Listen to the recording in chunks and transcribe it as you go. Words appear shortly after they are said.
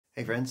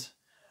Hey friends,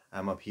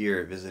 I'm up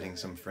here visiting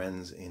some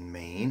friends in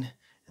Maine,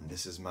 and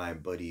this is my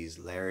buddy's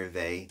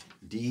Larrivee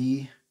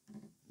D03K,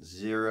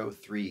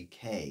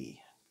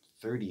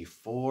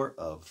 34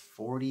 of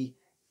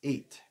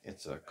 48.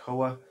 It's a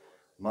Koa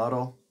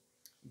model,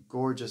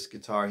 gorgeous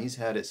guitar. He's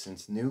had it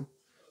since new,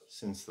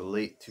 since the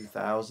late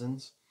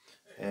 2000s,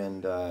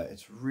 and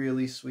it's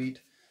really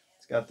sweet.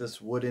 It's got this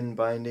wooden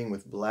binding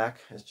with black.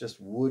 It's just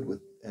wood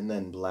with and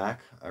then black.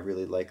 I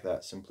really like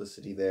that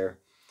simplicity there.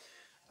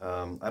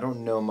 I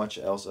don't know much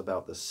else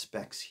about the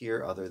specs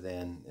here other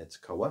than it's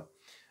Koa,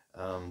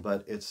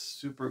 but it's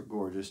super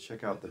gorgeous.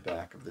 Check out the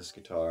back of this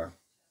guitar.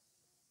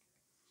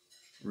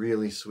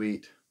 Really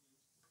sweet.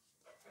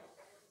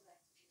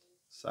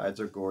 Sides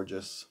are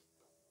gorgeous.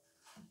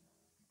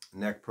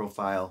 Neck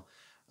profile,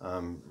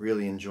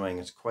 really enjoying.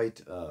 It's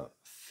quite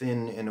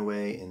thin in a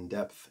way, in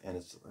depth, and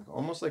it's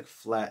almost like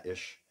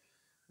flat-ish.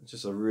 It's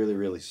just a really,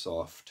 really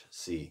soft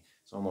C.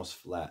 It's almost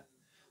flat.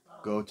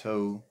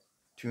 Goto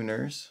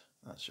tuners.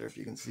 Not sure if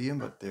you can see them,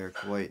 but they're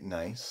quite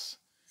nice.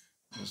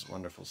 This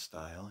wonderful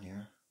style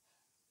here.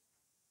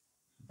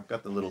 I've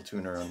got the little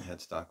tuner on the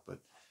headstock, but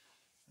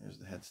there's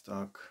the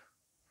headstock.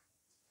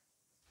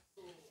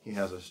 He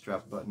has a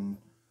strap button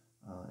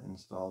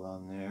installed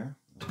on there.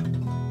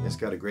 It's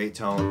got a great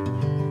tone.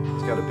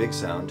 It's got a big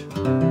sound.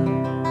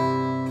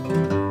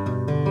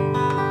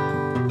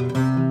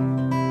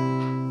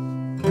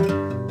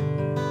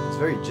 It's a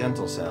very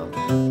gentle sound.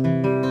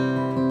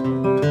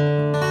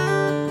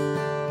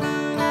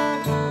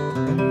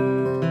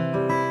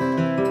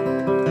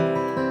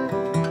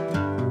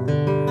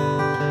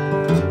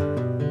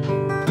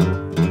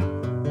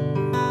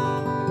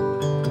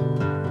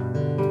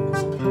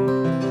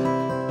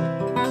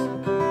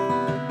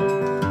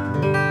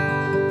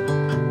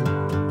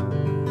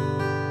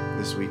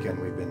 This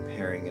weekend we've been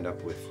pairing it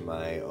up with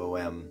my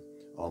OM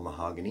all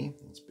mahogany.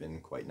 It's been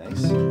quite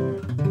nice.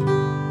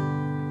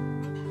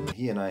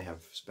 He and I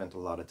have spent a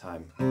lot of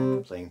time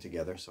playing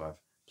together, so I've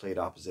played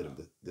opposite of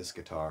this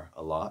guitar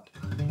a lot,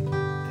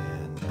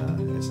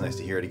 and it's nice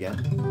to hear it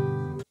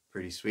again.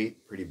 Pretty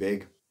sweet, pretty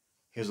big.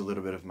 Here's a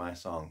little bit of my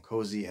song,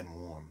 Cozy and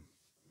Warm.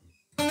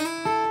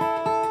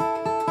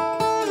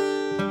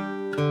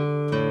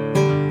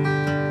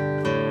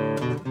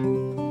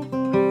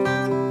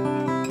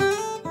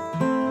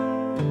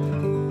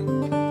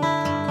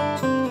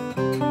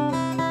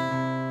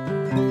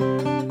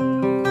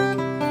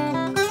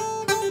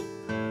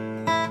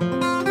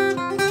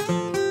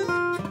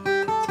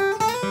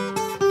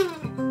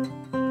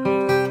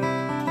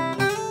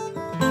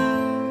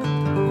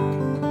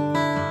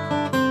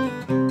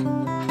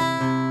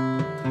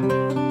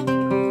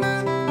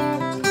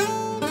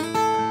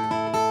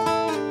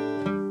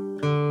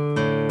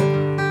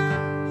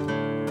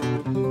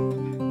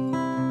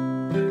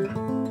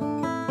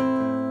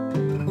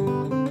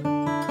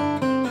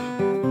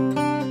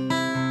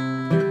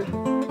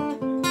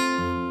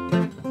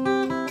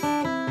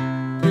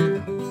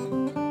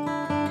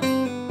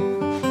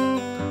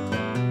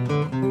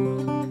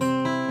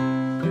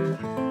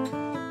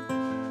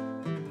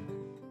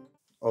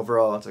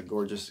 Overall, it's a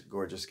gorgeous,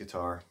 gorgeous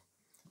guitar.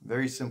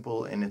 Very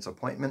simple in its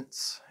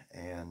appointments,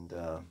 and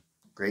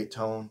great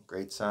tone,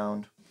 great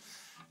sound.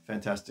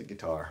 Fantastic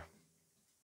guitar.